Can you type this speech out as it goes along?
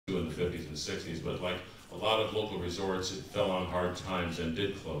and 60s, but like a lot of local resorts, it fell on hard times and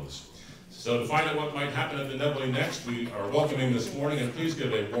did close. So to find out what might happen at the Nevele next, we are welcoming this morning, and please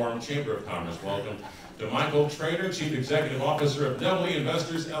give a warm Chamber of Commerce welcome to Michael Treanor, Chief Executive Officer of Nevele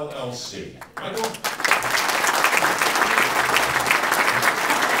Investors, LLC. Michael?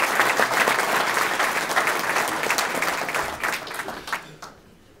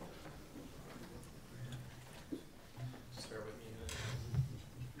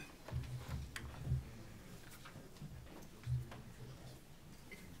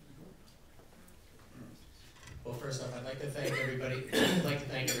 Well, first off, I'd like to thank everybody.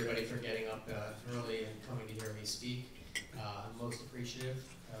 For getting up early and coming to hear me speak. I'm most appreciative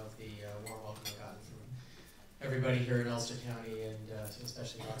of the warm welcome I've gotten from everybody here in Ulster County, and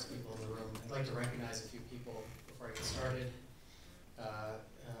especially lots of people in the room. I'd like to recognize a few people before I get started.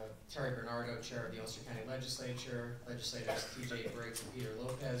 Terry Bernardo, Chair of the Ulster County Legislature. Legislators T.J. Briggs and Peter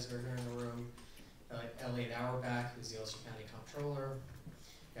Lopez are here in the room. Elliot Auerbach, who's the Ulster County Comptroller.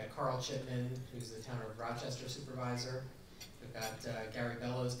 We've got Carl Chipman, who's the Town of Rochester Supervisor. We've got Gary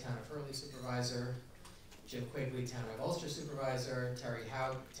Bellows, Town of Hurley Supervisor. Jim Quigley, Town of Ulster Supervisor. Terry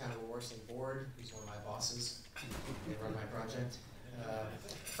Howe, Town of Worsing Board, who's one of my bosses. They run my project.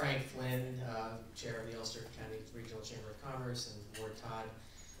 Frank Flynn, Chair of the Ulster County Regional Chamber of Commerce, and Ward Todd.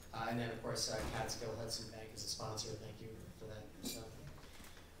 And then, of course, Catskill Hudson Bank is a sponsor. Thank you for that. So,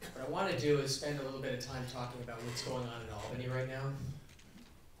 what I want to do is spend a little bit of time talking about what's going on in Albany right now.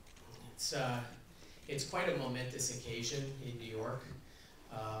 It's quite a momentous occasion in New York.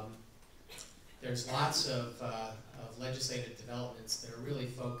 There's lots of legislative developments that are really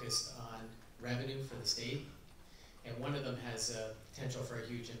focused on revenue for the state, and one of them has a potential for a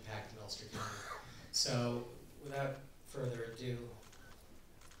huge impact in Ulster County. So, without further ado,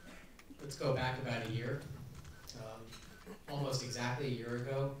 let's go back about a year. Almost exactly a year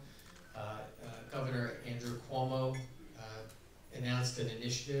ago, Governor Andrew Cuomo announced an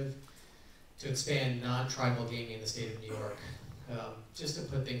initiative to expand non-tribal gaming in the state of New York. Just to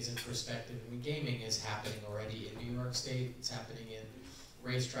put things in perspective, I mean, gaming is happening already in New York State. It's happening in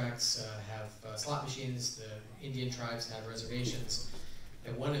racetracks, have slot machines, the Indian tribes have reservations.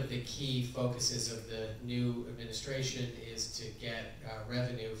 And one of the key focuses of the new administration is to get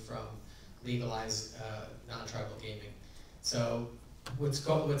revenue from legalized non-tribal gaming. So what's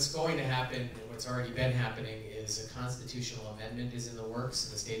going to happen, and what's already been happening, is a constitutional amendment is in the works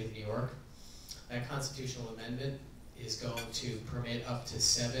in the state of New York. That constitutional amendment is going to permit up to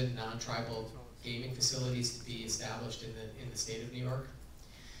 7 non-tribal gaming facilities to be established in the state of New York.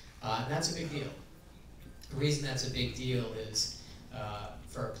 And that's a big deal. The reason that's a big deal is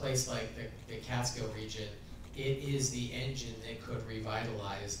for a place like the Catskill region, it is the engine that could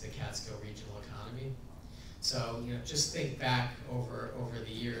revitalize the Catskill regional economy. So, just think back over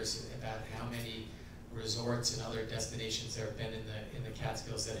the years about how many resorts and other destinations there have been in the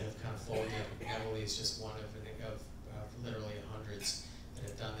Catskills that have kind of folded. Nevele is just one of literally hundreds that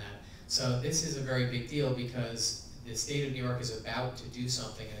have done that. So this is a very big deal because the state of New York is about to do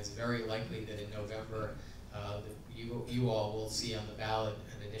something, and it's very likely that in November you all will see on the ballot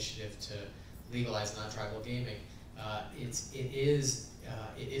an initiative to legalize non-tribal gaming. It is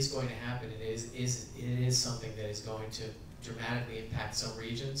going to happen. It is something that is going to dramatically impact some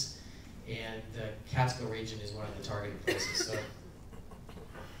regions, and the Catskill region is one of the targeted places.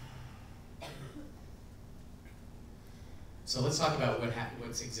 So let's talk about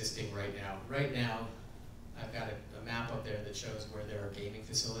what's existing right now. Right now, I've got a map up there that shows where there are gaming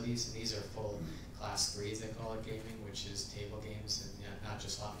facilities, and these are full class 3s, they call it gaming, which is table games and not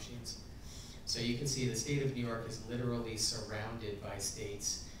just slot machines. So you can see the state of New York is literally surrounded by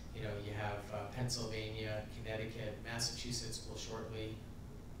states. You have Pennsylvania, Connecticut, Massachusetts will shortly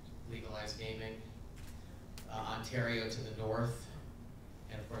legalize gaming, Ontario to the north,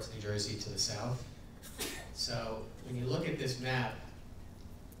 and of course New Jersey to the south. So when you look at this map,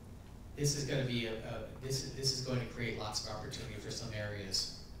 this is going to be this is going to create lots of opportunity for some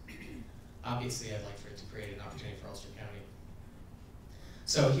areas. Obviously, I'd like for it to create an opportunity for Ulster County.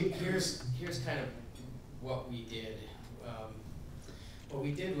 So here's kind of what we did. What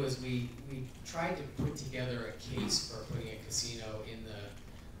we did was we tried to put together a case for putting a casino in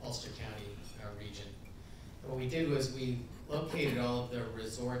the Ulster County region. And what we did was we located all of the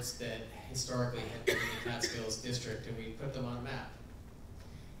resorts that historically had been in the Catskills district, and we put them on a map.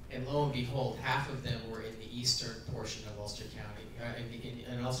 And lo and behold, half of them were in the eastern portion of Ulster County,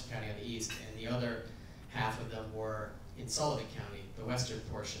 in Ulster County on the east, and the other half of them were in Sullivan County, the western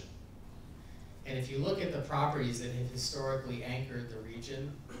portion. And if you look at the properties that have historically anchored the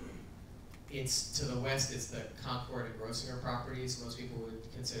region, It's to the west, it's the Concord and Grossinger properties. Most people would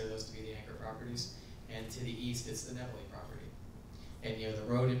consider those to be the anchor properties. And to the east, it's the nevele property. And you know, the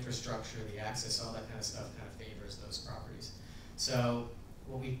road infrastructure, the access, all that kind of stuff kind of favors those properties. So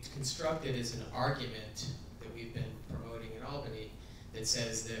what we constructed is an argument that we've been promoting in Albany that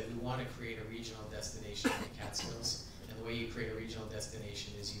says that we want to create a regional destination in the Catskills. And the way you create a regional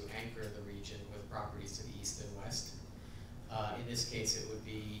destination is you anchor the region with properties to the east and west. In this case, it would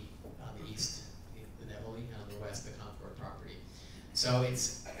be on the east, the nevele, and on the west, the Concord property. So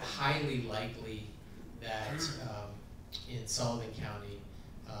it's highly likely that in Sullivan County,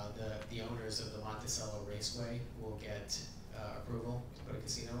 the owners of the Monticello Raceway will get approval to put a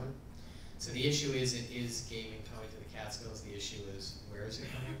casino in. So the issue is gaming coming to the Catskills? The issue is, where is it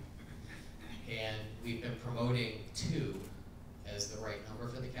coming? And we've been promoting 2 as the right number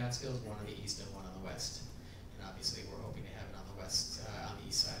for the Catskills, one on the east and one on the west. And obviously, we're hoping to have it on the west, on the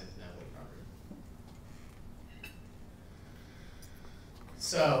east side of the nevele property.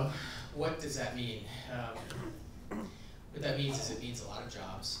 So, what does that mean? What that means is it means a lot of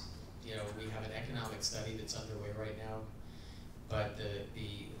jobs. You know, we have an economic study that's underway right now, but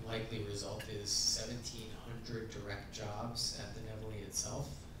the likely result is 1,700 direct jobs at the nevele itself,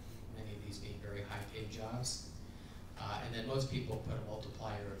 many of these being very high-paid jobs. And then most people put a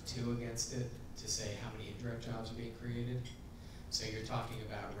multiplier of 2 against it to say how many indirect jobs are being created. So you're talking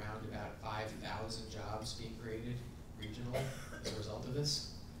about around about 5,000 jobs being created regionally as a result of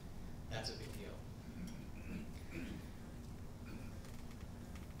this. That's a big deal.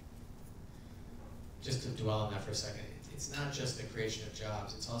 Just to dwell on that for a second, it's not just the creation of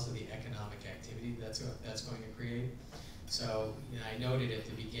jobs, it's also the economic activity that's going to create. So, you know, I noted at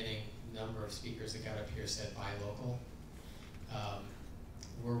the beginning, a number of speakers that got up here said buy local.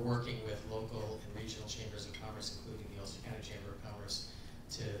 We're working with local and regional chambers of commerce, including the Ulster County Chamber of Commerce,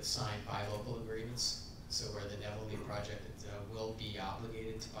 to sign buy local agreements. So where the nevele project will be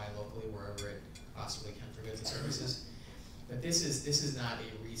obligated to buy locally wherever it possibly can for goods and services. But this is not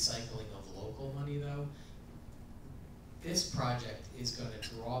a recycling of local money, though. This project is going to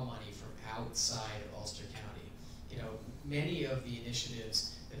draw money from outside of Ulster County. You know, many of the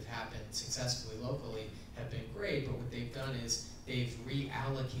initiatives that have happened successfully locally have been great, but what they've done is they've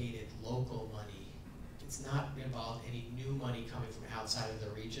reallocated local money. It's not involved any new money coming from outside of the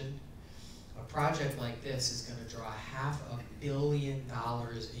region. A project like this is going to draw $500 million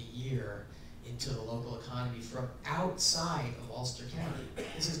a year into the local economy from outside of Ulster County.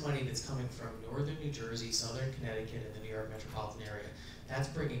 This is money that's coming from northern New Jersey, southern Connecticut, and the New York metropolitan area. That's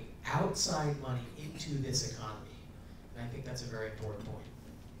bringing outside money into this economy. And I think that's a very important point.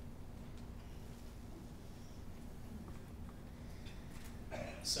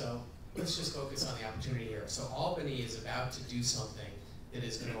 So let's just focus on the opportunity here. So Albany is about to do something that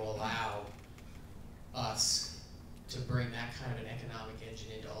is going to allow us to bring that kind of an economic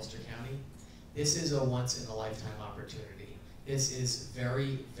engine into Ulster County. This is a once-in-a-lifetime opportunity. This is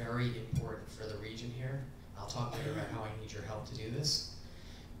very, very important for the region here. I'll talk later about how I need your help to do this.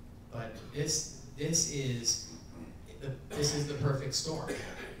 But this is the perfect storm.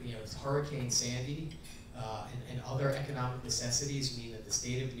 You know, it's Hurricane Sandy and other economic necessities mean that the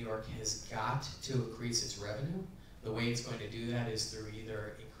state of New York has got to increase its revenue. The way it's going to do that is through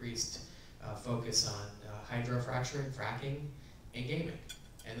either increased focus on hydrofracturing, fracking, and gaming.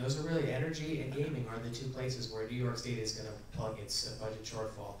 And those are really, energy and gaming are the 2 places where New York State is going to plug its budget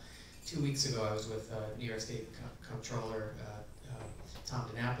shortfall. 2 weeks ago, I was with New York State Comptroller Tom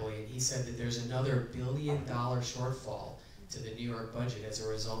DiNapoli, and he said that there's another $1 billion shortfall to the New York budget as a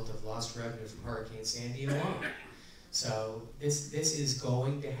result of lost revenue from Hurricane Sandy alone. So this is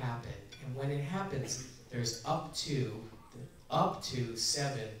going to happen, and when it happens, there's up to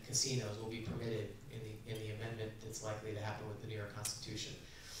 7 casinos will be permitted in the amendment that's likely to happen with the New York Constitution.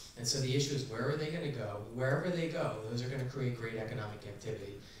 And so the issue is, where are they going to go? Wherever they go, those are going to create great economic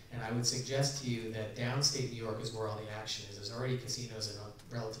activity. And I would suggest to you that downstate New York is where all the action is. There's already casinos and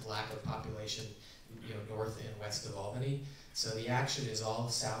a relative lack of population, you know, north and west of Albany. So the action is all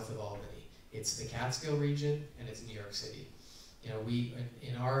south of Albany. It's the Catskill region and it's New York City. You know,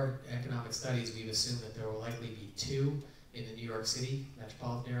 in our economic studies, we've assumed that there will likely be 2 in the New York City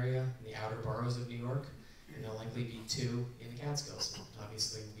metropolitan area, in the outer boroughs of New York, and there'll likely be 2 in the Catskills. And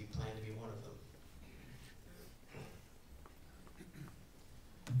obviously, we plan to be one of them.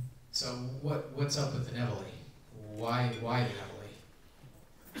 So what's up with the nevele? Why the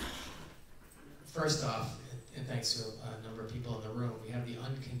nevele? First off, and thanks to a number of people in the room, we have the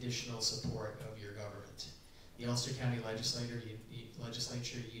unconditional support of your government. The Ulster County legislature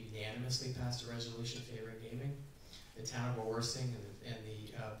unanimously passed a resolution favoring gaming. The town of Warsing and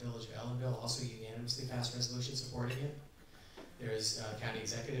the village of Ellenville also unanimously passed a resolution supporting it. There's county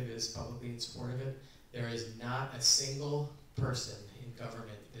executive is publicly in support of it. There is not a single person in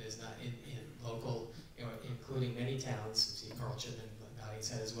government that is not in local, including many towns. You see Carl Chipman nodding his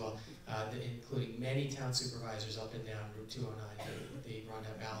head as well, including many town supervisors up and down Route 209, the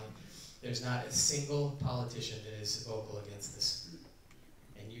Rondout Valley. There's not a single politician that is vocal against this.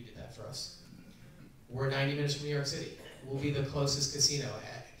 And you did that for us. We're 90 minutes from New York City. We'll be the closest casino.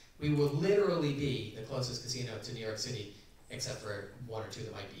 We will literally be the closest casino to New York City, except for one or two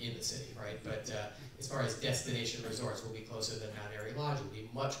that might be in the city, right? But as far as destination resorts, we'll be closer than Mount Airy Lodge. We'll be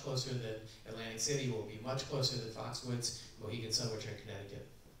much closer than Atlantic City. We'll be much closer than Foxwoods, Mohegan Sun, which are in Connecticut.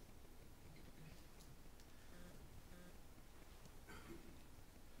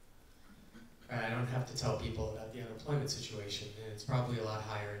 I don't have to tell people about the unemployment situation, and it's probably a lot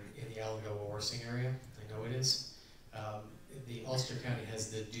higher in the Ellenville-Warsing area. I know it is. The Ulster County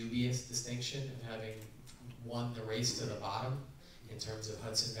has the dubious distinction of having won the race to the bottom in terms of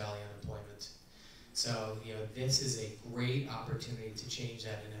Hudson Valley unemployment. So, this is a great opportunity to change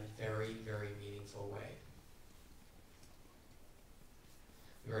that in a very, very meaningful way.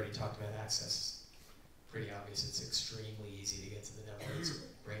 We already talked about access. Pretty obvious. It's extremely easy to get to the Nevele. It's a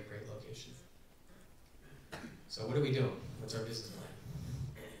great, great location. So what are we doing? What's our business plan?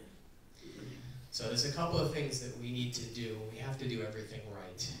 So there's a couple of things that we need to do. We have to do everything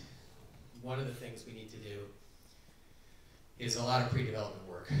right. One of the things we need to do is a lot of pre-development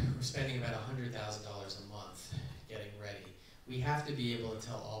work. We're spending about $100,000 a month getting ready. We have to be able to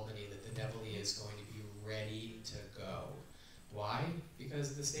tell Albany that the Nevele is going to be ready to go. Why?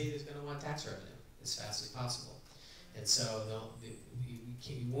 Because the state is going to want tax revenue as fast as possible. And so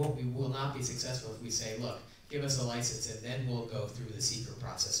we will not be successful if we say, look, give us a license and then we'll go through the secret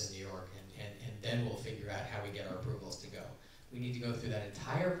process in New York and then we'll figure out how we get our approvals to go. We need to go through that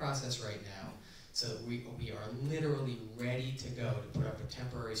entire process right now so that we are literally ready to go to put up a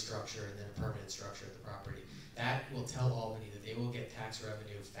temporary structure and then a permanent structure at the property. That will tell Albany that they will get tax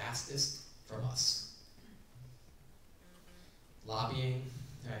revenue fastest from us. Lobbying,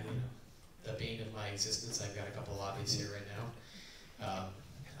 the bane of my existence. I've got a couple lobbies here right now.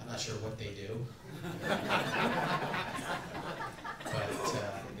 I'm not sure what they do, but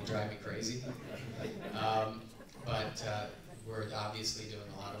they drive me crazy. But we're obviously doing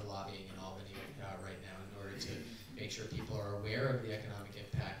a lot of lobbying in Albany right now in order to make sure people are aware of the economic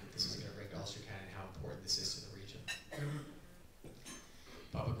impact that this is going to bring to Ulster County and how important this is to the region.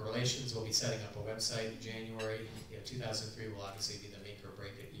 Public relations, we'll be setting up a website in January. 2003 will obviously be the make or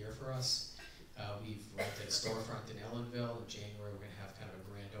break it year for us. We've rented a storefront in Ellenville. In January, we're going to have kind of a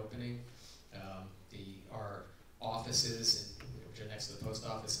grand opening. Our offices, which are next to the post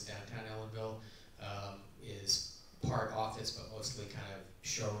office in downtown Ellenville, is part office, but mostly kind of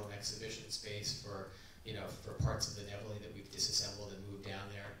showroom exhibition space for parts of the Nevele that we've disassembled and moved down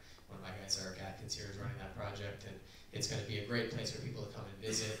there. One of my guys, Eric Atkins, here is running that project, and it's going to be a great place for people to come and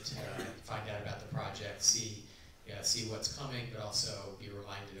visit, find out about the project, see what's coming, but also be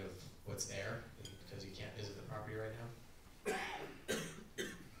reminded of what's there, because you can't visit the property right now.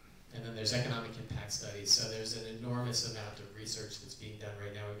 And then there's economic impact studies. So there's an enormous amount of research that's being done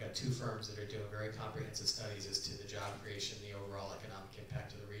right now. We've got two firms that are doing very comprehensive studies as to the job creation, the overall economic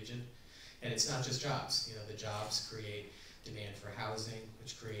impact of the region. And it's not just jobs. The jobs create demand for housing,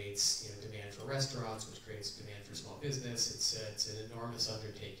 which creates demand for restaurants, which creates demand for small business. It's an enormous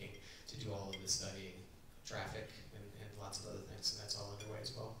undertaking to do all of this studying, traffic, and lots of other things, and that's all underway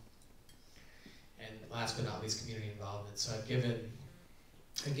as well. And last but not least, community involvement. So I've given,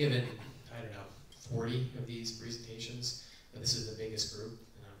 I don't know, 40 of these presentations. This is the biggest group,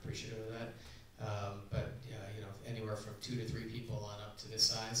 and I'm appreciative of that. But anywhere from 2 to 3 people on up to this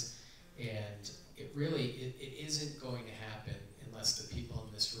size. And it isn't going to happen unless the people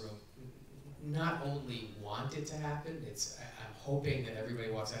in this room not only want it to happen, I'm hoping that everybody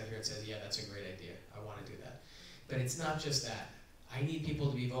walks out here and says, yeah, that's a great idea, I want to do that. But it's not just that. I need people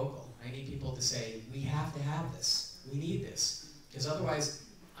to be vocal. I need people to say, we have to have this. We need this. Because otherwise,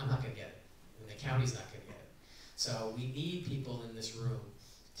 I'm not going to get it. And the county's not going to get it. So we need people in this room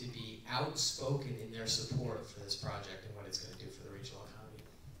to be outspoken in their support for this project and what it's going to do for the regional economy.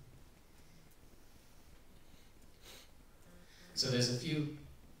 So there's a few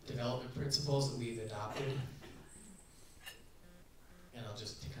development principles that we've adopted. And I'll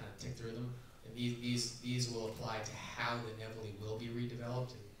just kind of tick through them. And these will apply to how the Nevele will be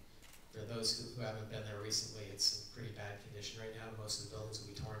redeveloped. And for those who haven't been there recently, it's in pretty bad condition right now. Most of the buildings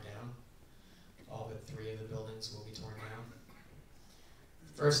will be torn down. All but 3 of the buildings will be torn down.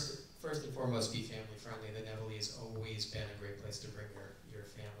 First first and foremost, be family friendly. The Nevele has always been a great place to bring your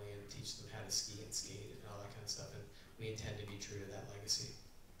family and teach them how to ski and skate and all that kind of stuff, and we intend to be true to that legacy.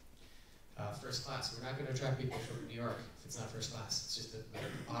 First class, we're not going to attract people from New York if it's not first class. It's just the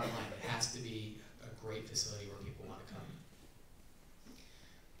bottom line. It has to be a great facility where people want to come.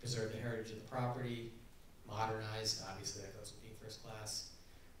 Preserve the heritage of the property, modernize, obviously that goes with being first class.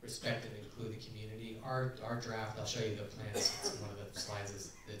 Respect and include the community. Our draft, I'll show you the plans, it's one of the slides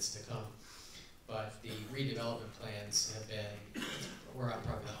that's to come. But the redevelopment plans have been, we're on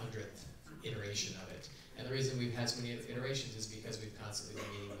probably the 100th iteration of it. And the reason we've had so many iterations is because we've constantly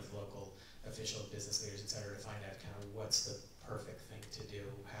been meeting with local official business leaders, et cetera, to find out kind of what's the perfect thing to do.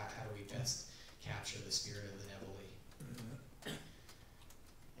 How do we best capture the spirit of the Nevele?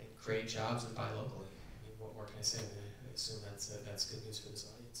 And create jobs and buy locally. I mean, what more can I say? I assume that's good news for this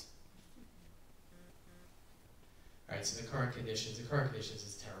audience. All right, so the current conditions is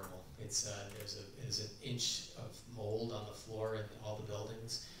terrible. It's there's an inch of mold on the floor in all the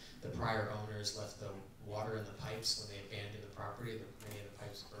buildings. The prior owners left the water in the pipes when they abandoned the property. Many of the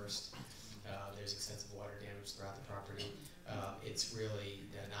pipes burst. There's extensive water damage throughout the property. It's really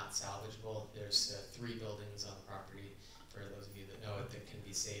not salvageable. There's 3 buildings on the property, for those of you that know it, that can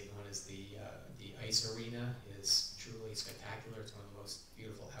be saved. One is the ice arena is truly spectacular. It's one of the most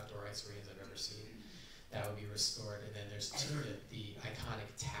beautiful outdoor ice arenas I've ever seen. That would be restored. And then there's 2, the iconic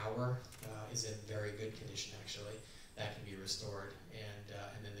tower is in very good condition actually. That can be restored. And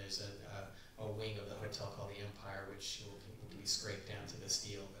then there's a wing of the hotel called the Empire, which will be scraped down to the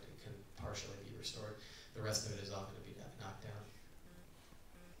steel, but it can partially be restored. The rest of it is all going to be knocked down.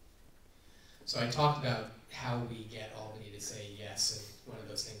 So I talked about how we get Albany to say yes, and one of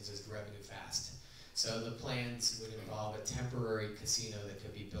those things is revenue fast. So the plans would involve a temporary casino that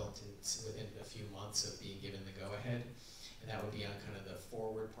could be built within a few months of being given the go-ahead, and that would be on kind of the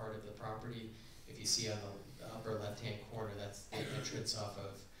forward part of the property. If you see on the upper left-hand corner, that's the entrance off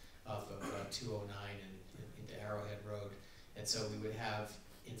of 209 and into Arrowhead Road. And so we would have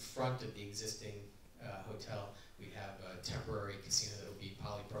in front of the existing hotel, we'd have a temporary casino that would be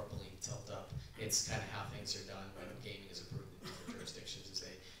polypropylene tilt up. It's kind of how things are done when gaming is approved in different jurisdictions. Is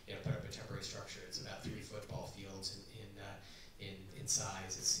they put up a temporary structure. It's about 3 football fields in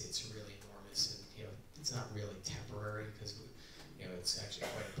size. It's really enormous, and it's not really temporary because it's actually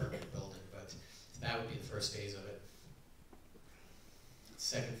quite a permanent building. But that would be the first phase of it.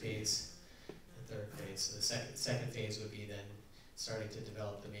 Second phase, the third phase. So the second phase would be then starting to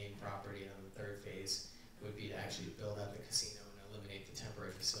develop the main property, and the third phase would be to actually build out the casino and eliminate the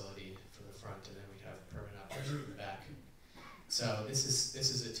temporary facility from the front, and then we'd have permanent operation in the back. So this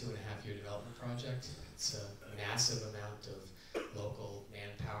is a 2.5-year development project. It's a massive amount of local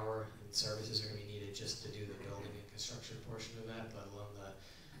manpower and services are going to be needed just to do the building and construction portion of that, let alone the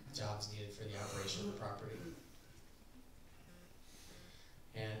jobs needed for the operation of the property.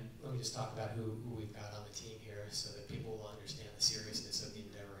 And let me just talk about who we've got on the team here so that people will understand the seriousness of the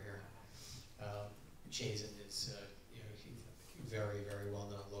endeavor here. Chazen is a very, very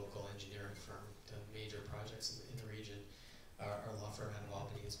well-known local engineering firm, done major projects in the region. Our law firm out of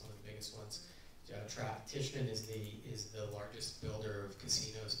Albany is one of the biggest ones. Tishman is the largest builder of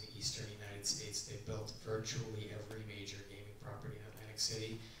casinos in the eastern United States. They've built virtually every major gaming property in Atlantic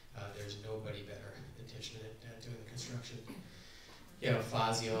City. There's nobody better than Tishman at doing the construction.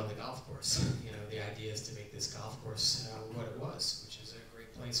 Fazio on the golf course. The idea is to make this golf course what it was, which is a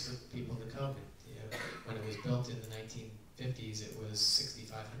great place for people to come. When it was built in the 1950s, it was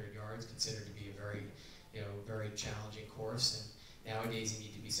 6,500 yards, considered to be a very, very challenging course. And nowadays, you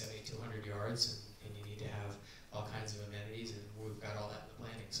need to be 7,200 yards, and you need to have all kinds of amenities, and we've got all that in the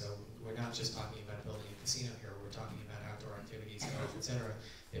planning. So we're not just talking about building a casino here. We're talking about outdoor activities, golf, et cetera,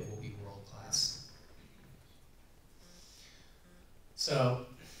 that will be world class. So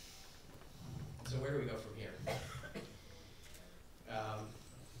where do we go from here?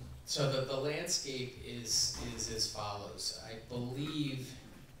 So the landscape is as follows. I believe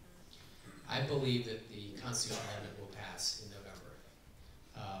that the Constitutional Amendment will pass in November.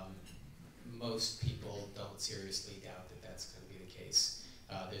 Most people don't seriously doubt that that's going to be the case.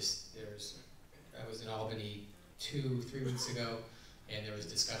 I was in Albany 2-3 weeks ago, and there was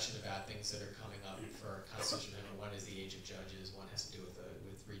discussion about things that are coming up for Constitutional Amendment. One is the age of judges, one has to do with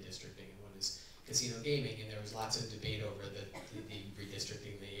redistricting, and one is casino gaming, and there was lots of debate over the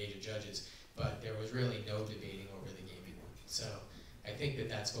redistricting, the age of judges, but there was really no debating over the gaming one. So I think that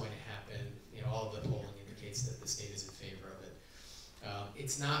that's going to happen. All of the polling indicates that the state is in favor of it.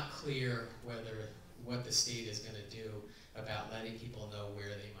 It's not clear what the state is going to do about letting people know where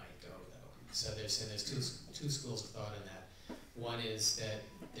they might go, though. So there's two schools of thought in that. One is that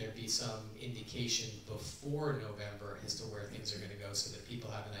there'd be some indication before November as to where things are going to go, so that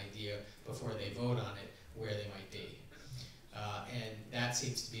people have an idea before they vote on it where they might be. And that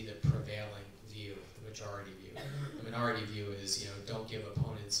seems to be the prevailing view, the majority view. The minority view is, don't give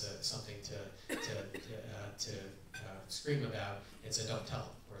opponents something to scream about, and so don't tell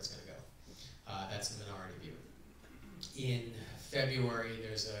them where it's going to go. That's the minority view. In February,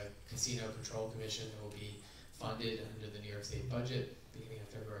 there's a casino control commission that will be funded under the New York State budget beginning of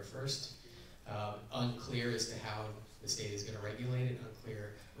February 1st. Unclear as to how the state is going to regulate it,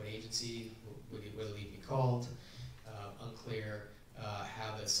 unclear what agency would it be called, unclear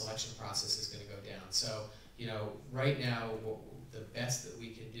how the selection process is going to go down. So, right now, the best that we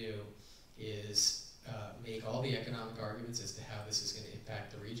can do is make all the economic arguments as to how this is going to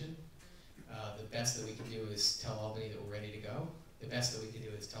impact the region. The best that we can do is tell Albany that we're ready to go. The best that we can do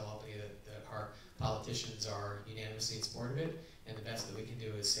is tell Albany that our politicians are unanimously in support of it, and the best that we can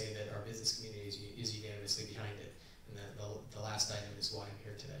do is say that our business community is unanimously behind it. And the last item is why I'm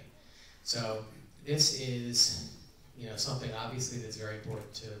here today. So this is something obviously that's very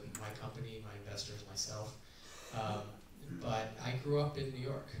important to my company, my investors, myself. But I grew up in New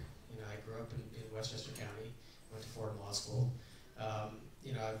York. I grew up in Westchester County, went to Fordham Law School.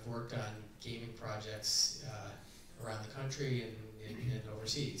 I've worked on gaming projects around the country and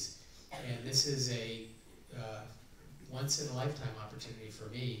overseas. And this is a once-in-a-lifetime opportunity for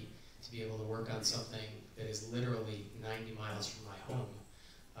me to be able to work on something that is literally 90 miles from my home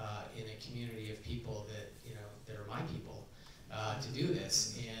in a community of people that are my people to do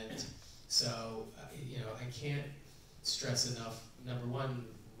this. And so I can't stress enough, number one,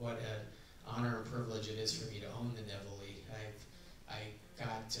 what an honor and privilege it is for me to own the nevele. I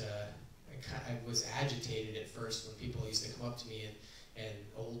was agitated at first when people used to come up to me and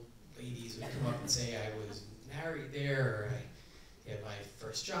old ladies would come up and say I was married there, or I had my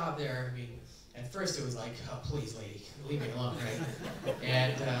first job there. I mean, at first it was like, oh, please, lady, leave me alone, right?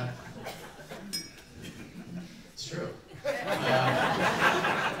 And it's true.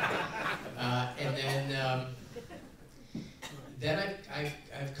 And then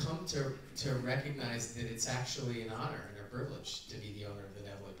I've come to recognize that it's actually an honor and a privilege to be the owner of the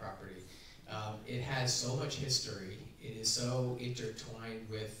nevele property. It has so much history. It is so intertwined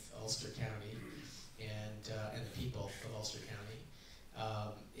with Ulster County and the people of Ulster County.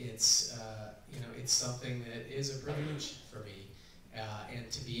 It's something that is a privilege for me, and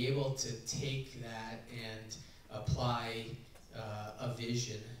to be able to take that and apply a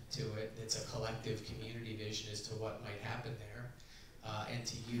vision to it that's a collective community vision as to what might happen there, and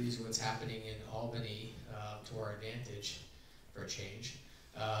to use what's happening in Albany to our advantage for a change,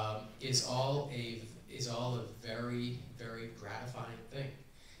 is all a very, very gratifying thing.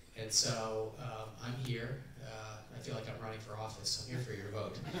 And so I'm here. I feel like I'm running for office. I'm here for your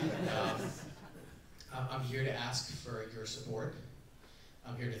vote. I'm here to ask for your support.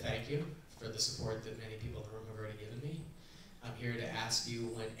 I'm here to thank you for the support that many people in the room have already given me. I'm here to ask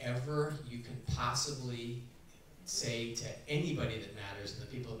you, whenever you can possibly say to anybody that matters, and the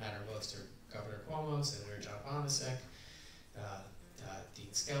people that matter most are Governor Cuomo, Senator John Bonasek,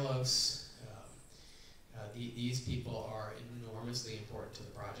 Dean Skelos. These people are enormously important to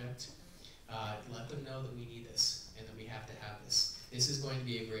the project. Let them know that we need this and that we have to have this. This is going to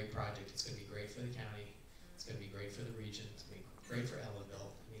be a great project. It's going to be great for the county. It's going to be great for the region. It's going to be great for Ellenville.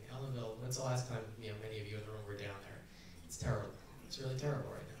 I mean, Ellenville, when's the last time many of you in the room were down there? It's terrible. It's really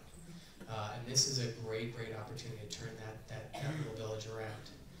terrible right now. And this is a great, great opportunity to turn that little village around.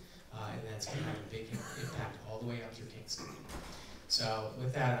 And that's going to have a big impact all the way up through Kingston. So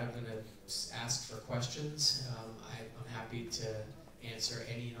with that, I'm going to ask for questions. I'm happy to answer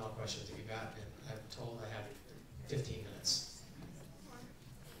any and all questions that you've got, and I'm told I have 15 minutes.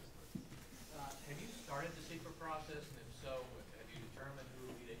 Have you started the secret process, and if so, have you determined who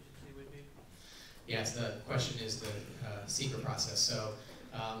the agency would be? Yes, the question is the secret process. So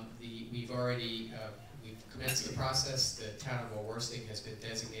we've already we've commenced the process. The town of Worsting has been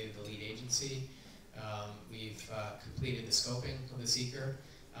designated the lead agency. We've completed the scoping of the seeker.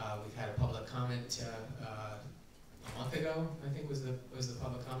 We've had a public comment a month ago, I think was the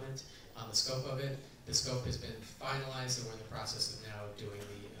public comment on the scope of it. The scope has been finalized, and we're in the process of now doing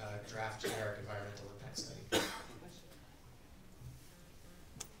the draft generic environmental impact study.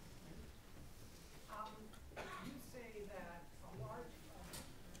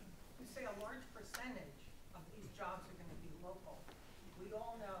 You say a large percentage of these jobs are going to be local. We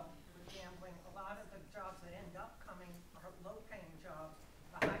all know with gambling, a lot of the jobs that end up coming are low-paying jobs.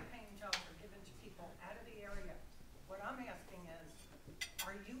 The high-paying jobs are given to people out of the area. What I'm asking is,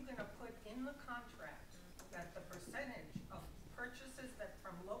 are you going to put in the contract that the percentage of purchases that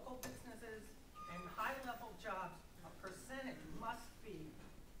from local businesses and high-level jobs, a percentage must be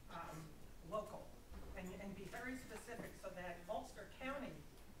local, and be very specific so that Ulster County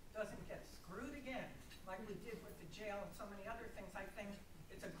doesn't get screwed again, like we did with the jail and so many other things. I think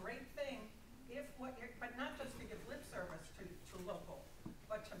it's a great thing, but not just to give lip service to local,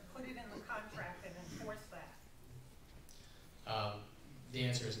 but to put it in the contract and enforce that. The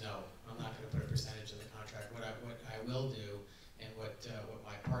answer is no. I'm not going to put a percentage in the contract. What I will do, and what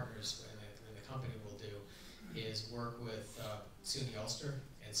my partners in the company will do, is work with SUNY Ulster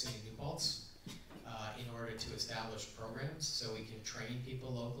and SUNY New Paltz in order to establish programs so we can train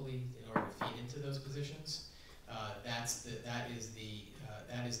people locally in order to feed into those positions. That is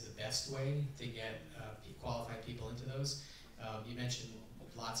the best way to get qualified people into those. You mentioned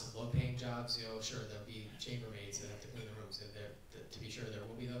lots of low-paying jobs. Sure, there'll be chambermaids that have to clean the rooms, and to be sure there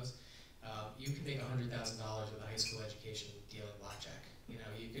will be those. You can make $100,000 with a high school education dealing blackjack.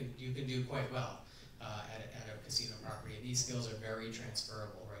 You can do quite well at a casino property. And these skills are very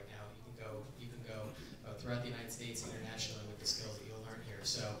transferable right now. You can go throughout the United States internationally with the skills that you'll learn here.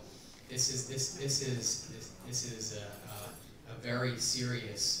 So this is a very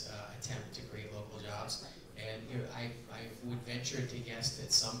serious attempt to create local jobs. And I would venture to guess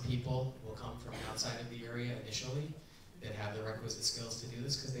that some people will come from outside of the area initially that have the requisite skills to do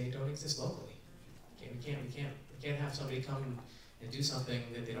this because they don't exist locally. We can't have somebody come and do something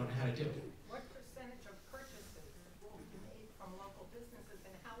that they don't know how to do. What percentage of purchases will be made from local businesses,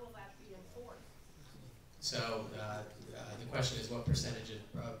 and how will that be enforced? So the question is, what percentage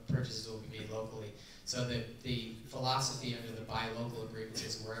of purchases will be made locally? So the philosophy under the buy local agreements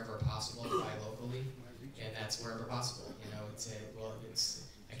is wherever possible, buy locally, and that's wherever possible.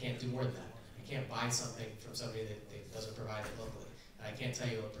 I can't do more than that. I can't buy something from somebody that doesn't provide it locally. And I can't tell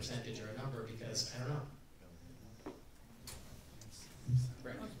you a percentage or a number because I don't know.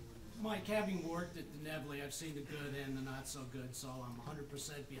 Right. Mike, having worked at the Nevele, I've seen the good and the not so good, so I'm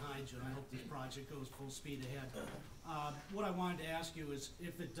 100% behind you, and I hope this project goes full speed ahead. What I wanted to ask you is,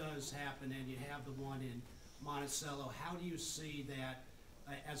 if it does happen and you have the one in Monticello, how do you see that?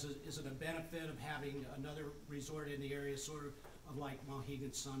 Is it a benefit of having another resort in the area, sort of like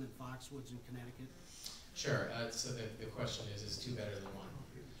Mohegan Sun and Foxwoods in Connecticut? Sure. So the question is two better than one?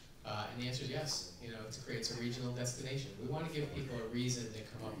 And the answer is yes. It creates a regional destination. We want to give people a reason to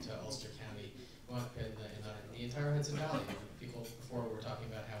come up to Ulster County, in the entire Hudson Valley. People before were talking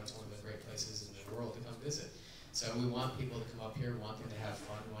about how it's one of the great places in the world to come visit. So we want people to come up here, we want them to have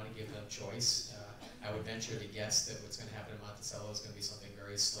fun, we want to give them choice. I would venture to guess that what's going to happen in Monticello is going to be something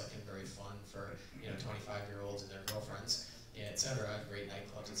very slick and very fun for 25-year-olds and their girlfriends, et cetera, great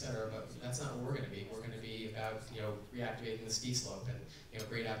nightclubs, et cetera. But that's not what we're going to be. We're going to be about reactivating the ski slope and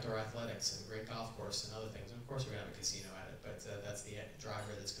great outdoor athletics and great golf course and other things. And of course, we're going to have a casino at it, but that's the driver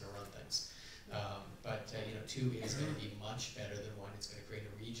that's going to run things. Two is going to be much better than one. It's going to create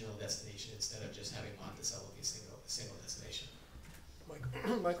a regional destination instead of just having Monticello be a single destination.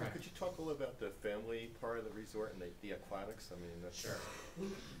 Michael, could you talk a little about the family part of the resort and the aquatics? I mean, that's... Sure.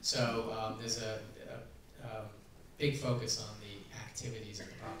 So there's a big focus on the activities of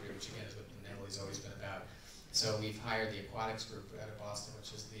the property, which again is what the Nevele's always been about. So we've hired the aquatics group out of Boston,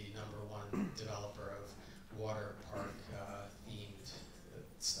 which is the #1 developer of water park themed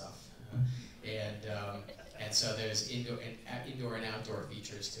stuff, and so there's indoor and outdoor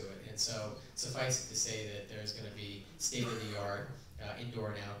features to it. And so suffice it to say that there's going to be state-of-the-art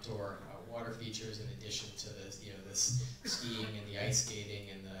indoor and outdoor water features in addition to this skiing and the ice skating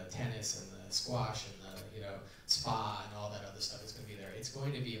and the tennis and the squash and the spa and all that other stuff is going to be there. It's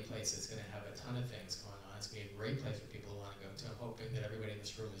going to be a place that's going to have a ton of things going on. It's going to be a great place for people to want to go to. I'm hoping that everybody in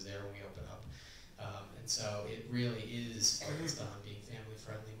this room is there when we open up. And so it really is focused on being family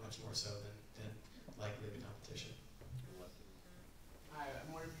friendly, much more so than likely the competition. Hi,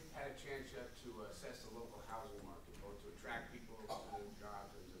 I'm wondering if you've had a chance yet to assess the local housing market, both to attract people to the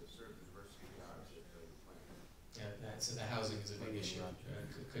jobs and to serve the diversity of jobs that you're planning. Yeah, so the housing is a big issue,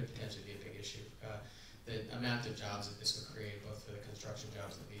 could potentially be a big issue. The amount of jobs that this would create, both for the construction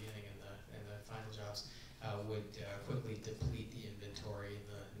jobs at the beginning and the final jobs, would quickly deplete the inventory in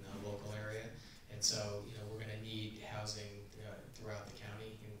the local area. And so, we're going to need housing throughout the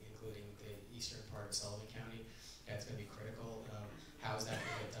county, including the eastern part of Sullivan County. That's going to be critical. How's that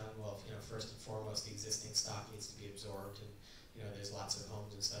going to get done? Well, first and foremost, the existing stock needs to be absorbed, and there's lots of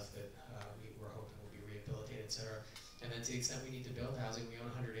homes and stuff that we're hoping will be rehabilitated, et cetera. And then to the extent we need to build housing, we own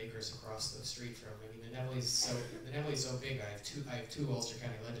 100 acres across the street from. I mean, the Nevele's so big. I have two Ulster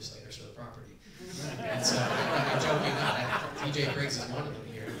County legislators for the property. And so, I'm joking not. TJ Briggs is one of them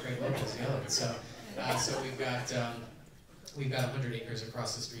here. Craig Lopez is the other one. So we've got we've got 100 acres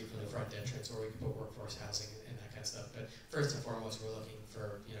across the street from the front entrance where we can put workforce housing and that kind of stuff. But first and foremost, we're looking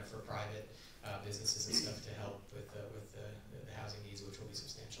for, for private businesses and stuff to help with the housing needs, which will be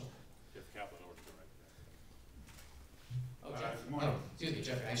substantial. Jeff Kaplan over to the right. Oh, Jeff. Good morning. Oh, excuse me,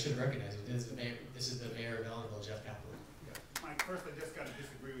 Jeff. I should have recognized you. This is the mayor of Ellenville, Jeff Kaplan. Mike, first I just got to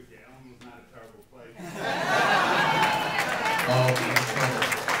disagree with you. Ellenville's not a terrible place. Oh,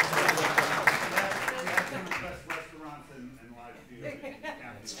 We have some of the best restaurants and live theater in the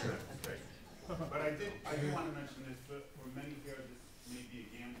county. That's true. But I do want to mention this, for many here, this may be a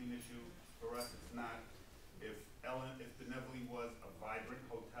gambling issue. For us, it's not. If the Nevele was a vibrant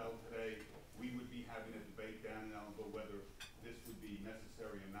hotel today, we would be having a debate down in Ellenville whether this would be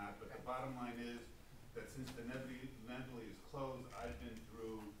necessary or not. But the bottom line is that since the Nevele is closed, I've been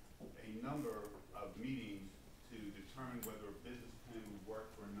through a number of meetings to determine whether a business plan would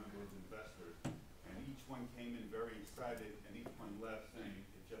work for a number of investors. And each one came in very excited, and each one left saying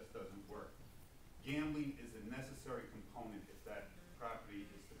it just doesn't work. Gambling is a necessary component if that property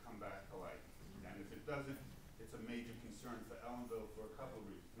is to come back to life. And if it doesn't, it's a major concern for Ellenville for a couple of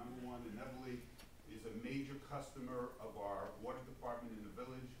reasons. Number one, the Nevele is a major customer of our water department in the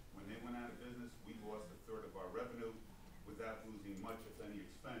village. When they went out of business, we lost a third of our revenue without losing much, if any,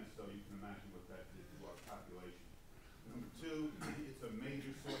 expense, so you can imagine what that did to our population. Number two, it's a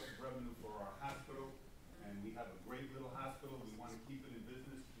major source of revenue for our hospital, and we have a great little hospital. We want to keep it in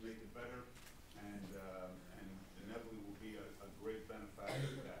business to make it better, and the Nevele will be a great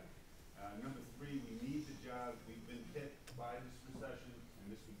benefactor of that. Number three, we need the jobs. We've been hit by this recession, and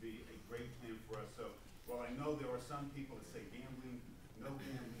this would be a great plan for us. So while I know there are some people that say gambling, no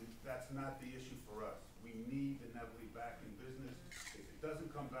gambling, that's not the issue for us. We need the Nevele back in business. If it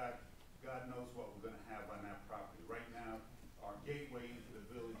doesn't come back, God knows what we're going to have on that property. Right now, our gateway into the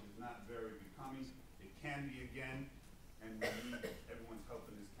village is not very becoming. It can be again, and we need everyone's help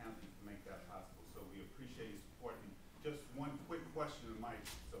in this county to make that possible. So we appreciate your support. And just one quick question to Mike,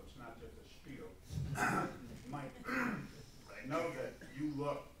 so it's not just a spiel. Mike, I know that you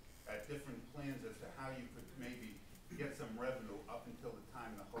look at different plans as to how you could maybe get some revenue up until the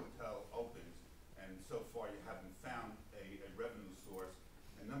time the hotel opens, and so far you haven't found a revenue source.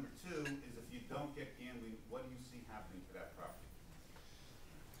 And number two is if you don't get gambling, what do you see happening to that property?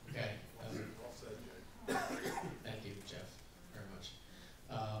 Okay. Thank you, Jeff, very much.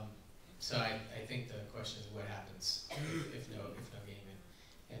 So I think the question is what happens if no gaming,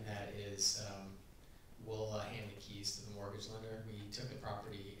 and that is we'll hand the keys to the mortgage lender. We took the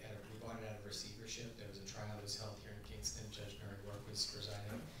property we bought it out of receivership. There was a trial that was held here in Kingston. Judge Mary Work was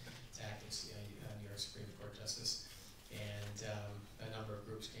presiding. It's acting New York Supreme Court Justice, and a number of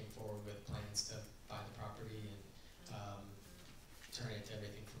groups came forward with plans to buy the property and turn it into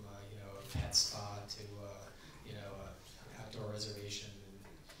everything from a pet spa to outdoor reservation,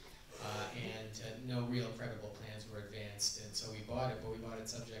 and no real credible plans were advanced. And so we bought it, but we bought it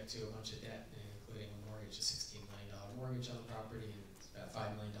subject to a bunch of debt, including a mortgage, a $16 million mortgage on the property, and about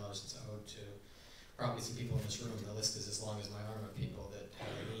 $5 million that's owed to probably some people in this room. The list is as long as my arm of people that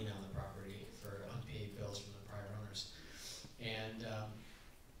have a lien on the property for unpaid bills from the prior owners. And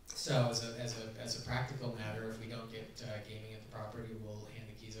so as a practical matter, if we don't get gaming at the property, we'll hand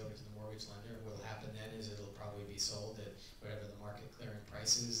the keys over to the mortgage lender. What will happen then is it'll probably be sold at whatever the market clearing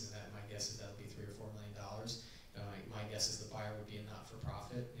price is, and my guess is that'll be $3 or $4 million. My guess is the buyer would be a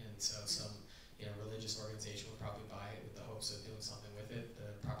not-for-profit, and so some religious organization would probably buy it with the hopes of doing something with it.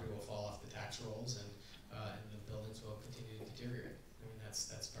 The property will fall off the tax rolls, and the buildings will continue to deteriorate. I mean, that's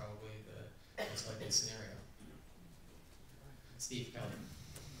probably the most likely scenario. Steve Kelly.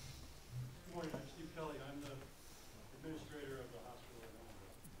 Good morning, I'm Steve Kelly. I'm the administrator of the hospital in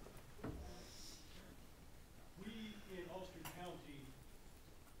Ellenville. We in Ulster County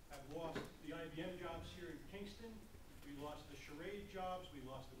have lost the IBM jobs here in Kingston. We lost the charade jobs. We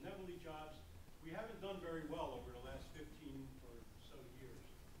lost the Nevele jobs. We haven't done very well over the last 15 or so years.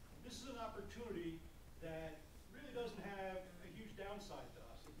 This is an opportunity that really doesn't have a huge downside to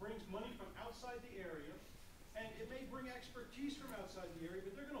us. It brings money from outside the area, and it may bring expertise from outside the area,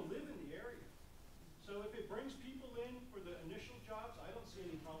 but they're going to live in the area. So if it brings people in for the initial jobs, I don't see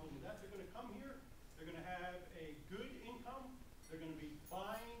any problem with that. They're going to come here. They're going to have a good income. They're going to be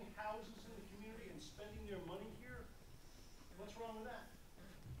buying houses in the community and spending their money here. What's wrong with that?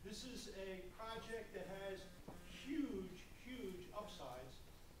 This is a project that has huge, huge upsides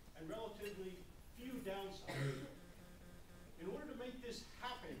and relatively few downsides. In order to make this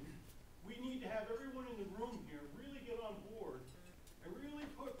happen, we need to have everyone in the room here really get on board and really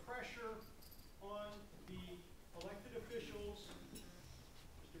put pressure on the elected officials,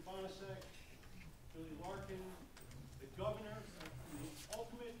 Mr. Bonasek, Julie Larkin, the governor, the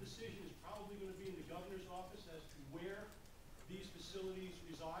ultimate decision is probably going to be in the governor's office as to where these facilities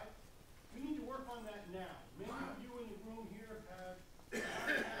reside. We need to work on that now. Many of you in the room here have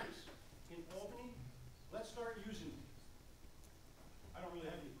contacts in Albany. Let's start using them. I don't really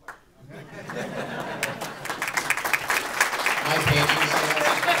have any questions. My pages.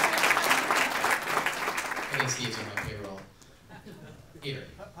 I think Steve's on my payroll. Peter.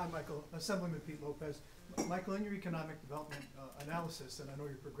 Hi, Michael. Assemblyman Pete Lopez. Michael, in your economic development analysis, and I know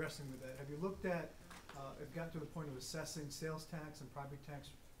you're progressing with that, have you looked at, have gotten to the point of assessing sales tax and property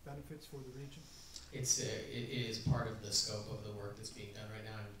tax benefits for the region? It is part of the scope of the work that's being done right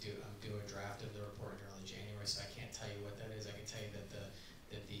now. I'm due a draft of the report in early January, so I can't tell you what that is. I can tell you that the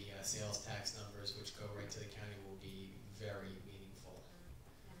sales tax numbers, which go right to the county, will be very meaningful.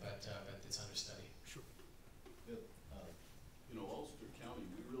 But it's under study. Sure. You know, Ulster County,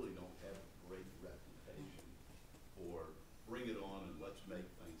 we really don't have a great reputation for bring it on and let's make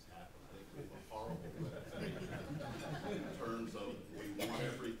things happen. I think we have a horrible reputation in terms of we want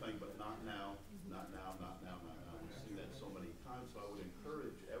everything, but not now, not now, not now, not now. We've seen that so many times, so I would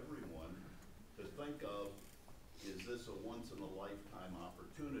encourage everyone to think of, is this a once-in-a-lifetime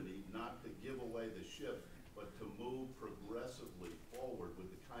opportunity, not to give away the ship, but to move progressively forward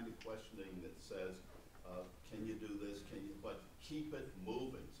with the kind of questioning that says, can you do this, but keep it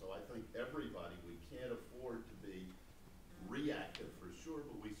moving. So I think everybody, we can't afford to be reactive for sure,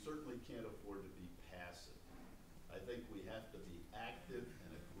 but we certainly can't afford to be passive. I think we have to be active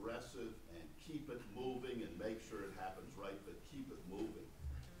and aggressive and keep it moving and make sure it happens right, but keep it moving.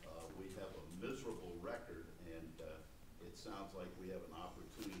 We have a miserable record, and it sounds like we have an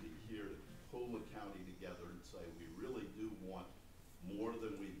opportunity here to pull the county together and say we really do want more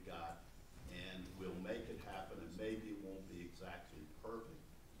than we've got, and we'll make it happen, and maybe it won't be exactly perfect,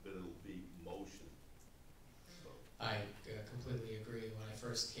 but it'll be motion. So. I completely agree. When I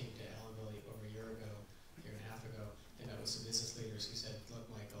first came to Ellenville over a year and a half ago, I met with some business leaders who said, look,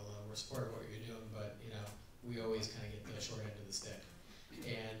 Michael, we're supportive of what you're doing, but we always kind of get the short end of the stick.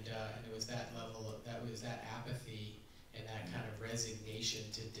 And it was that level of, that apathy and that kind of resignation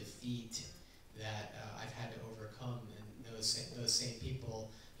to defeat that I've had to overcome. And those same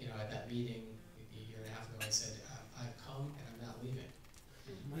people, at that meeting a year and a half ago, I said, I've come and I'm not leaving.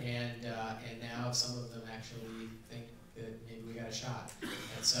 And now some of them actually think that maybe we got a shot.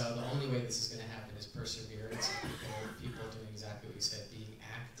 And so the only way this is going to happen is perseverance, people doing exactly what you said, being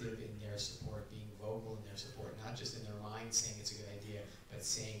active in their support, being vocal in their support, not just in their mind saying it's a good idea, but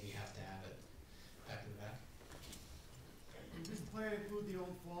saying we have to have it. Back in the back. Does this plan include the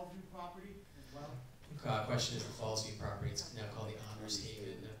old Fallview property as well? Question is the Fallsview property. It's now called the Honors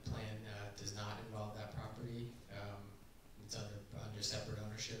Haven. The plan does not involve that property. It's under separate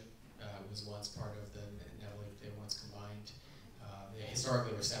ownership. It was once part of the nevele. They were once combined. They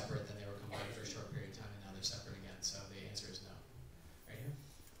historically were separate, then they were combined for a short period of time, and now they're separate again. So the answer is no. Right here.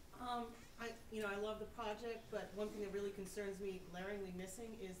 I love the project, but one thing that really concerns me, glaringly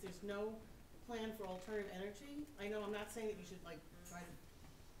missing, is there's no plan for alternative energy. I know I'm not saying that you should try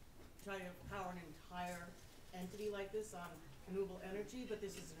to power an entire entity like this on renewable energy, but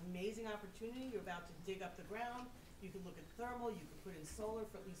this is an amazing opportunity. You're about to dig up the ground. You could look at thermal, you could put in solar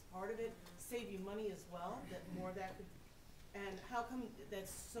for at least part of it, save you money as well, that more of that could, and how come that's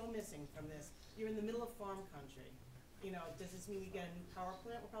so missing from this? You're in the middle of farm country. Does this mean we get a new power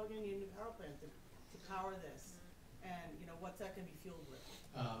plant? We're probably gonna need a new power plant to power this. And what's that gonna be fueled with?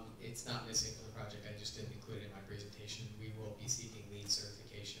 It's not missing from the project. I just didn't include it in my presentation. We will be seeking LEED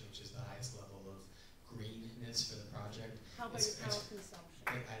certification, which is the highest level of greenness for the project. How about your power consumption?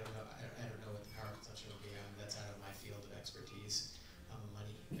 I don't know. I don't know what the power consumption will be. That's out of my field of expertise. I'm a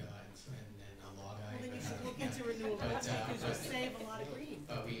money guy and a law guy. Well, then you should look into renewables because you'll save a lot of green.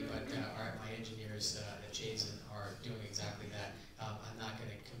 But my engineers at Chazen are doing exactly that. I'm not going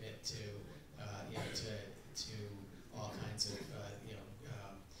to commit to all kinds of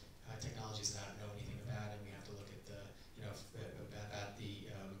technologies that I don't know anything about, and we have to look at the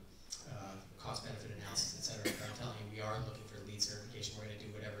cost-benefit analysis, et cetera. But I'm telling you, we are looking for LEED certification. We're going to do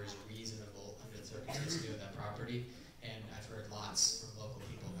whatever is reasonable under the circumstances to do with that property. And I've heard lots from local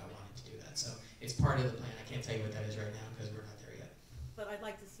people about wanting to do that. So it's part of the plan. I can't tell you what that is right now because we're not there yet. But I'd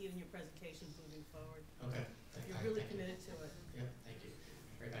like to see it in your presentation moving forward. Okay. You're really committed to it. Yeah, thank you.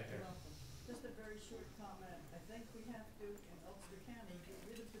 Right back there. You're welcome. Just a very short comment. I think we have to, in Ulster County, get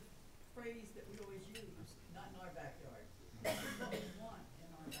rid of the phrase that we always use, not in our backyard. This is what we want in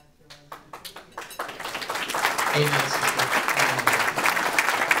our backyard. Amen.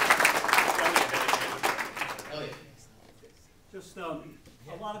 Just a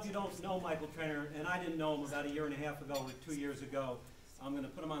lot of you don't know Michael Treanor, and I didn't know him about a year and a half ago or 2 years ago. I'm going to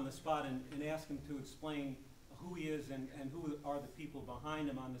put him on the spot and ask him to explain who he is and who are the people behind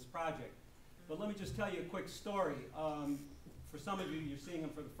him on this project. But let me just tell you a quick story. For some of you, you're seeing him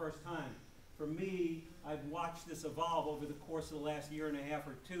for the first time. For me, I've watched this evolve over the course of the last year and a half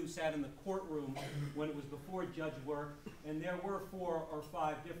or two, sat in the courtroom when it was before judge work, and there were 4 or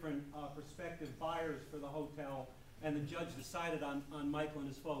 5 different prospective buyers for the hotel, and the judge decided on Michael and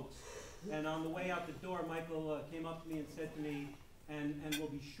his folks. And on the way out the door, Michael came up to me and said to me, and we'll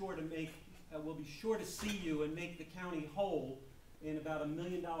be sure to see you and make the county whole in about $1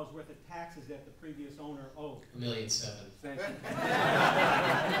 million worth of taxes that the previous owner owed. $1.7 million. Thank you.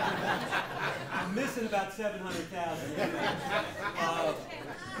 I'm missing about $700,000.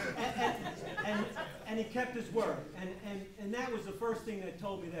 And he kept his word. And that was the first thing that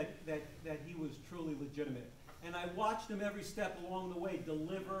told me that he was truly legitimate. And I watched him every step along the way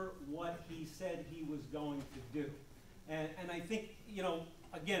deliver what he said he was going to do. And I think, you know,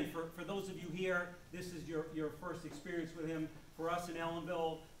 again, for those of you here, this is your first experience with him. For us in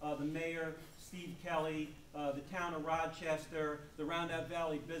Ellenville, the mayor, Steve Kelly, the town of Rochester, the Roundout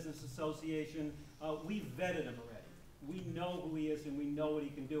Valley Business Association, we've vetted him already. We know who he is and we know what he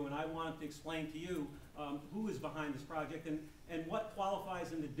can do. And I wanted to explain to you who is behind this project and what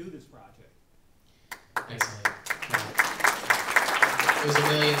qualifies him to do this project. Thanks, Elliot. It was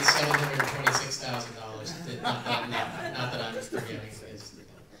 $1,726,000. Not that I'm forgetting.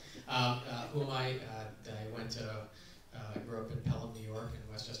 Who am I? I grew up in Pelham, New York, in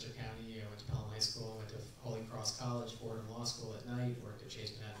Westchester County. I went to Pelham High School, went to Holy Cross College, Fordham Law School at night, worked at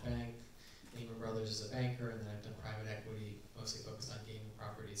Chase Manhattan Bank, Lehman Brothers as a banker, and then I've done private equity, mostly focused on gaming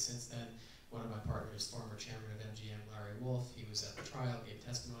properties since then. One of my partners, former chairman of MGM, Larry Wolf, he was at the trial, gave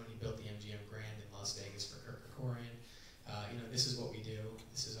testimony, built the MGM Grand in Las Vegas for Kirk Kerkorian. You know, this is what we do.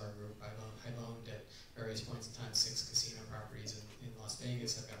 This is our group. I've owned at various points in time 6 casino properties in Las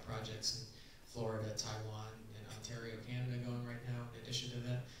Vegas. I've got projects in Florida, Taiwan, and Ontario, Canada going right now. In addition to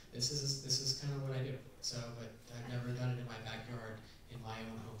that, this is kind of what I do. So, but I've never done it in my backyard in my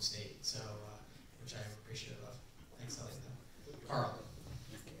own home state. So, which I'm appreciative of. Thanks, Elliot. Carl.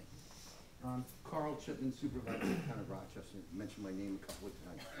 Carl Chipman, Supervisor of the Town of Rochester. Mentioned my name a couple of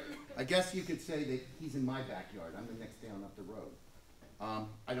times. I guess you could say that he's in my backyard. I'm the next town up the road.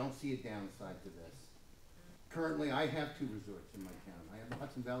 I don't see a downside to this. Currently, I have 2 resorts in my town. I have the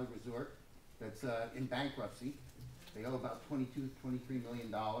Hudson Valley Resort that's in bankruptcy. They owe about $22, $23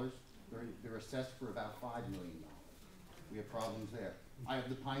 million. They're assessed for about $5 million. We have problems there. I have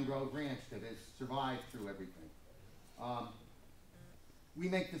the Pine Grove Ranch that has survived through everything. We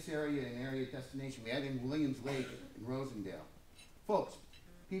make this area an area destination. We add in Williams Lake and Rosendale. Folks,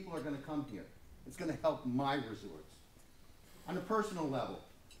 people are going to come here. It's going to help my resorts. On a personal level,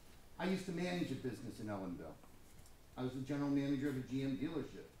 I used to manage a business in Ellenville. I was the general manager of a GM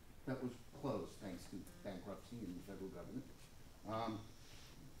dealership that was closed thanks to bankruptcy and the federal government.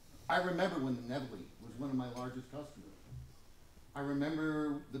 I remember when the Nevele was one of my largest customers. I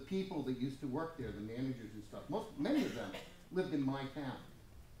remember the people that used to work there, the managers and stuff. Many of them lived in my town.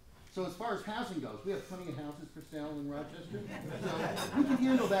 So as far as housing goes, we have plenty of houses for sale in Rochester. So we can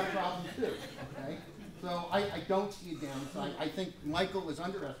handle that problem too, okay? So I don't see a downside. I think Michael is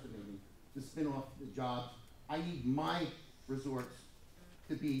underestimating the spin-off the jobs. I need my resorts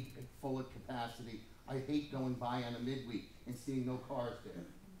to be at full at capacity. I hate going by on a midweek and seeing no cars there,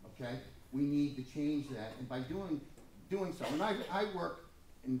 okay? We need to change that, and by doing so, and I work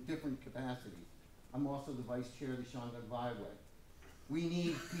in different capacities. I'm also the vice chair of the Shanghai Byway. We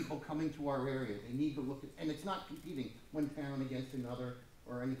need people coming to our area. They need to look at, and it's not competing one town against another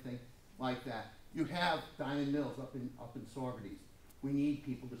or anything like that. You have Diamond Mills up in Saugerties. We need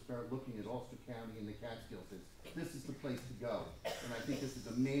people to start looking at Ulster County and the Catskills. This is the place to go, and I think this is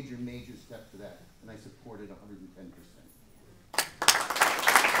a major, major step to that, and I support it 110%.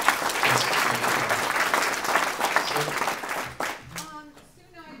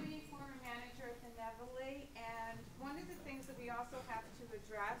 Former manager at the Nevele, and one of the things that we also have to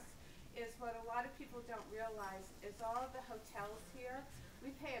address is what a lot of people don't realize is all of the hotels here,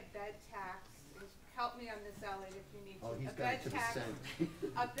 we pay a bed tax. Help me on this, Elliot, if you need to. He's a got bed it to tax, the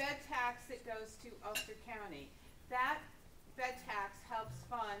a bed tax that goes to Ulster County. That bed tax helps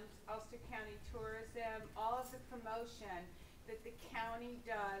fund Ulster County tourism, all of the promotion that the county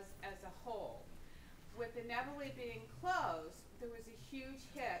does as a whole. With the Nevele being closed, there was a huge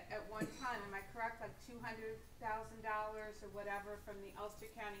hit at one time, am I correct, like $200,000 or whatever from the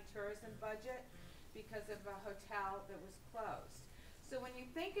Ulster County tourism budget because of a hotel that was closed. So when you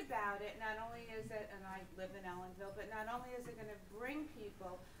think about it, not only is it, and I live in Ellenville, but not only is it going to bring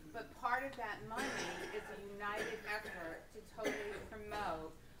people, but part of that money is a united effort to totally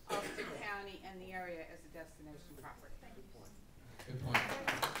promote Ulster County and the area as a destination property. Good point.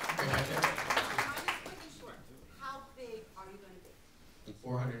 Rebecca? Just quickly short, how big are you going to be?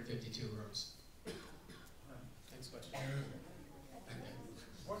 452 rooms. Next question.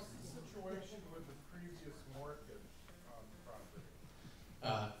 What's the situation with the previous mortgage on the property?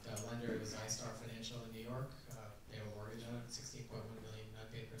 The lender is iStar Financial in New York. They have a mortgage on it, $16.1 million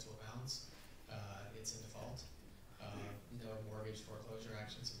unpaid principal balance. It's in default. No mortgage foreclosure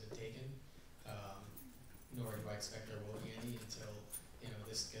actions have been taken, nor do I expect there will be any until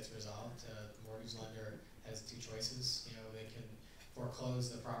this gets resolved. The mortgage lender has two choices. They can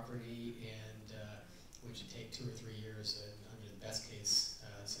foreclose the property, and which would take 2 or 3 years under the best case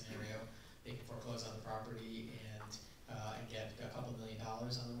scenario. They can foreclose on the property and get a couple $1 million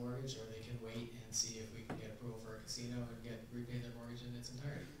on the mortgage, or they can wait and see if we can get approval for a casino and repay their mortgage in its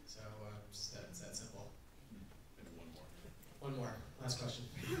entirety. So it's that simple. And one more. One more. Last question.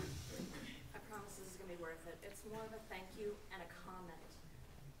 I promise this is going to be worth it. It's more of a thank you and a comment.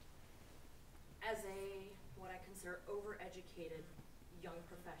 As what I consider overeducated young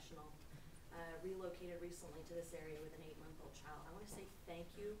professional, relocated recently to this area with an 8-month-old child, I want to say thank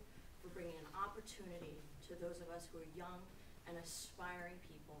you for bringing an opportunity to those of us who are young and aspiring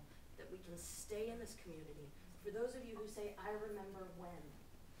people that we can stay in this community. For those of you who say, I remember when,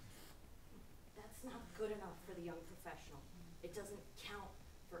 that's not good enough for the young professional. It doesn't count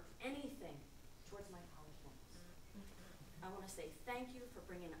for anything towards my college loans. I want to say thank you for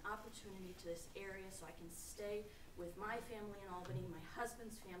bringing an opportunity to this area so I can stay with my family in Albany, my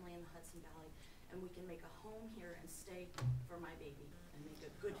husband's family in the Hudson Valley, and we can make a home here and stay for my baby and make a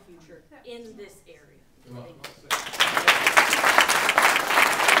good future in this area. You're welcome.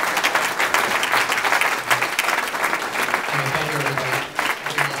 Thank you, everybody.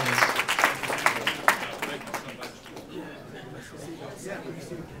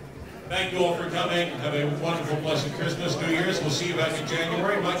 Thank you all for coming. Have a wonderful, blessed Christmas, New Year's. We'll see you back in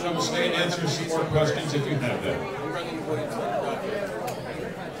January. Michael will stay and answer some more questions if you have them.